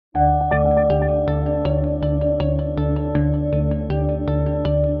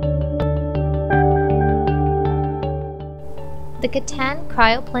Catan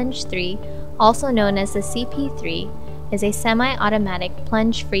CryoPlunge 3, also known as the Cp3, is a semi-automatic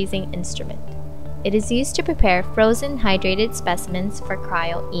plunge freezing instrument. It is used to prepare frozen hydrated specimens for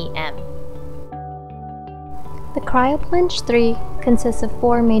cryo-EM. The CryoPlunge 3 consists of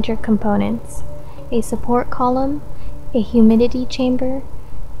 4 major components: a support column, a humidity chamber,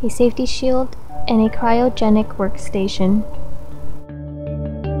 a safety shield, and a cryogenic workstation.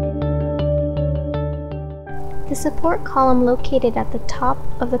 The support column located at the top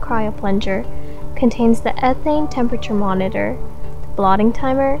of the cryoplunger contains the ethane temperature monitor, the blotting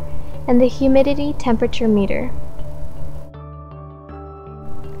timer, and the humidity temperature meter.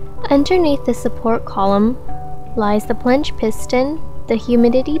 Underneath the support column lies the plunge piston, the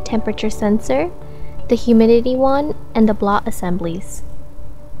humidity temperature sensor, the humidity wand, and the blot assemblies.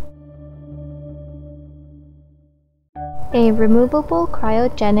 A removable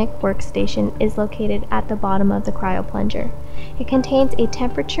cryogenic workstation is located at the bottom of the cryoplunger. It contains a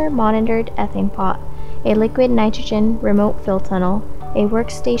temperature-monitored ethane pot, a liquid nitrogen remote fill tunnel, a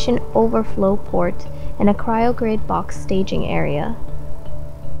workstation overflow port, and a cryogrid box staging area.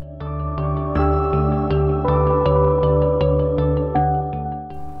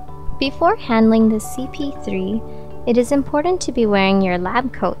 Before handling the Cp3, it is important to be wearing your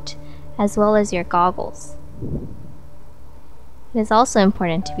lab coat as well as your goggles. It is also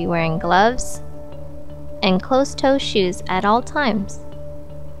important to be wearing gloves and closed-toe shoes at all times.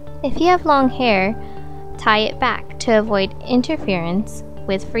 If you have long hair, tie it back to avoid interference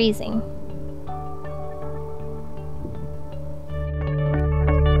with freezing.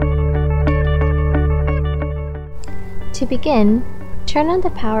 To begin, turn on the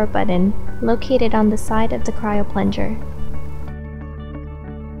power button located on the side of the cryoplunger.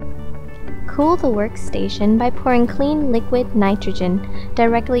 Cool the workstation by pouring clean liquid nitrogen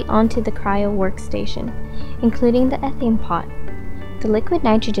directly onto the cryo workstation, including the ethane pot. The liquid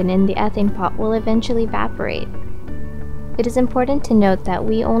nitrogen in the ethane pot will eventually evaporate. It is important to note that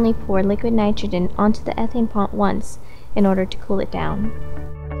we only pour liquid nitrogen onto the ethane pot once in order to cool it down.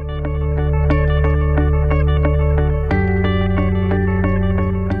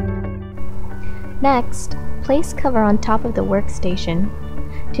 Next, place cover on top of the workstation.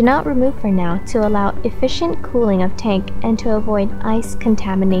 Do not remove for now to allow efficient cooling of tank and to avoid ice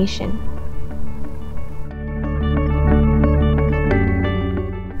contamination.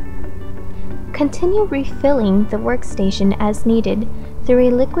 Continue refilling the workstation as needed through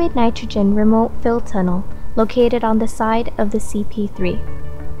a liquid nitrogen remote fill tunnel located on the side of the Cp3.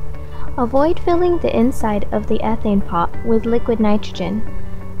 Avoid filling the inside of the ethane pot with liquid nitrogen.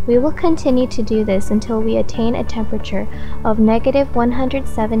 We will continue to do this until we attain a temperature of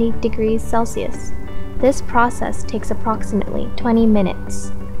 -170 degrees Celsius. This process takes approximately 20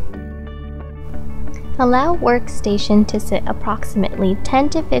 minutes. Allow workstation to sit approximately 10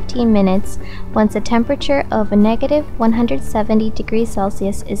 to 15 minutes once a temperature of -170 degrees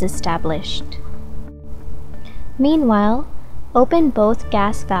Celsius is established. Meanwhile, open both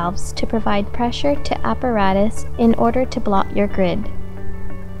gas valves to provide pressure to apparatus in order to blot your grid.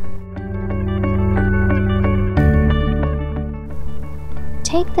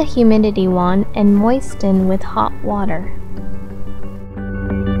 Take the humidity wand and moisten with hot water.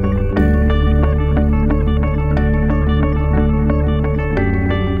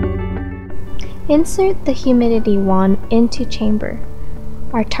 Insert the humidity wand into chamber.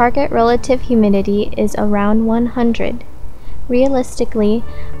 Our target relative humidity is around 100. Realistically,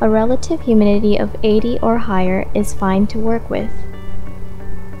 a relative humidity of 80 or higher is fine to work with.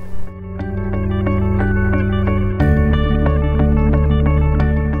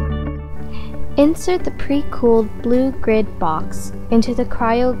 Insert the pre-cooled blue grid box into the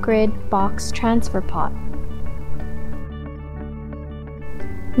cryo grid box transfer pot.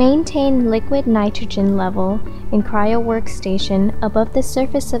 Maintain liquid nitrogen level in cryo workstation above the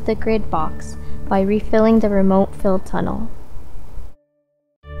surface of the grid box by refilling the remote fill tunnel.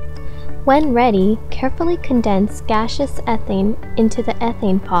 When ready, carefully condense gaseous ethane into the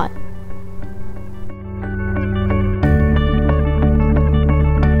ethane pot.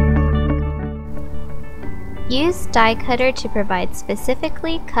 Use die cutter to provide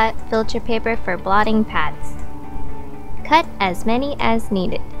specifically cut filter paper for blotting pads. Cut as many as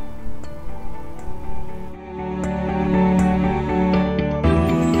needed.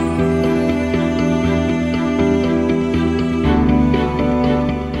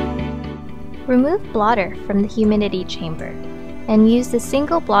 Remove blotter from the humidity chamber and use the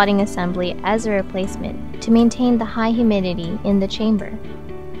single blotting assembly as a replacement to maintain the high humidity in the chamber.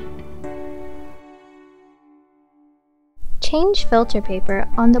 Change filter paper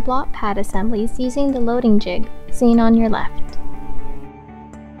on the blot pad assemblies using the loading jig seen on your left.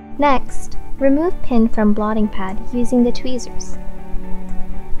 Next, remove pin from blotting pad using the tweezers.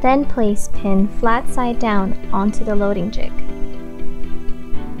 Then place pin flat side down onto the loading jig.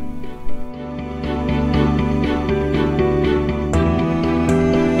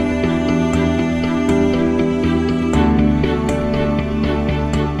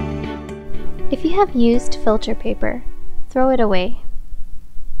 If you have used filter paper, throw it away.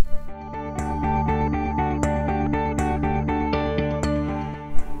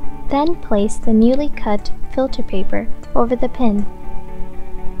 Then place the newly cut filter paper over the pin.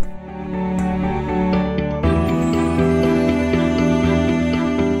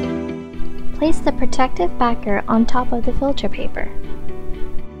 Place the protective backer on top of the filter paper.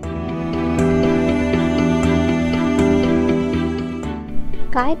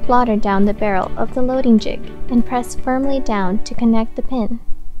 Guide blotter down the barrel of the loading jig and press firmly down to connect the pin.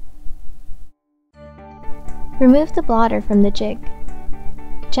 Remove the blotter from the jig.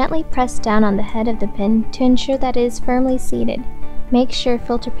 Gently press down on the head of the pin to ensure that it is firmly seated. Make sure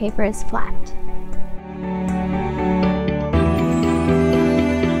filter paper is flat.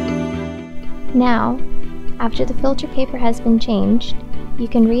 Now, after the filter paper has been changed, you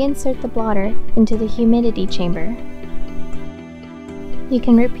can reinsert the blotter into the humidity chamber. You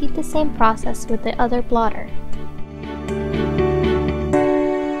can repeat the same process with the other blotter.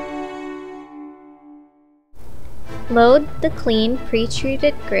 Load the clean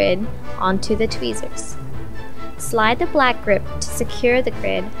pre-treated grid onto the tweezers. Slide the black grip to secure the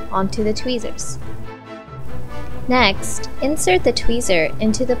grid onto the tweezers. Next, insert the tweezer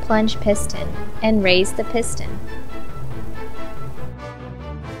into the plunge piston and raise the piston.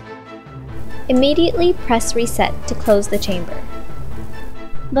 Immediately press reset to close the chamber.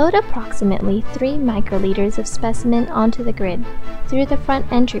 Load approximately 3 microliters of specimen onto the grid through the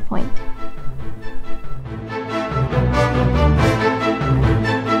front entry point.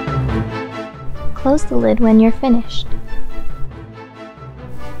 Close the lid when you're finished.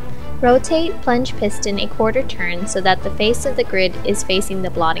 Rotate plunge piston a quarter turn so that the face of the grid is facing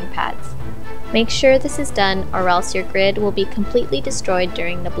the blotting pads. Make sure this is done or else your grid will be completely destroyed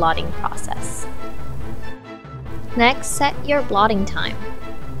during the blotting process. Next, set your blotting time.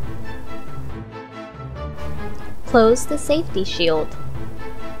 Close the safety shield.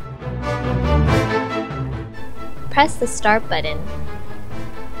 Press the start button.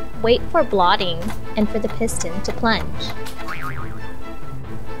 Wait for blotting and for the piston to plunge.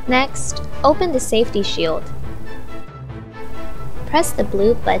 Next, open the safety shield. Press the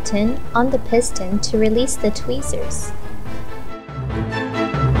blue button on the piston to release the tweezers.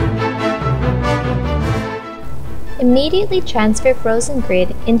 Immediately transfer frozen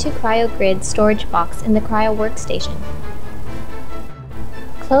grid into CryoGrid storage box in the cryo workstation.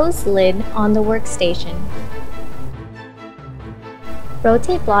 Close lid on the workstation.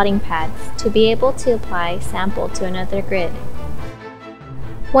 Rotate blotting pads to be able to apply sample to another grid.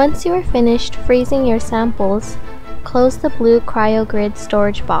 Once you are finished freezing your samples, close the blue CryoGrid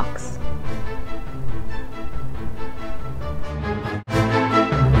storage box.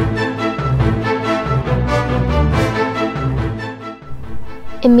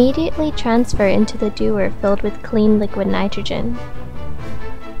 Immediately transfer into the dewar filled with clean liquid nitrogen.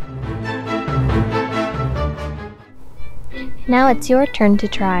 Now it's your turn to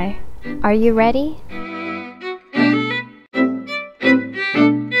try. Are you ready?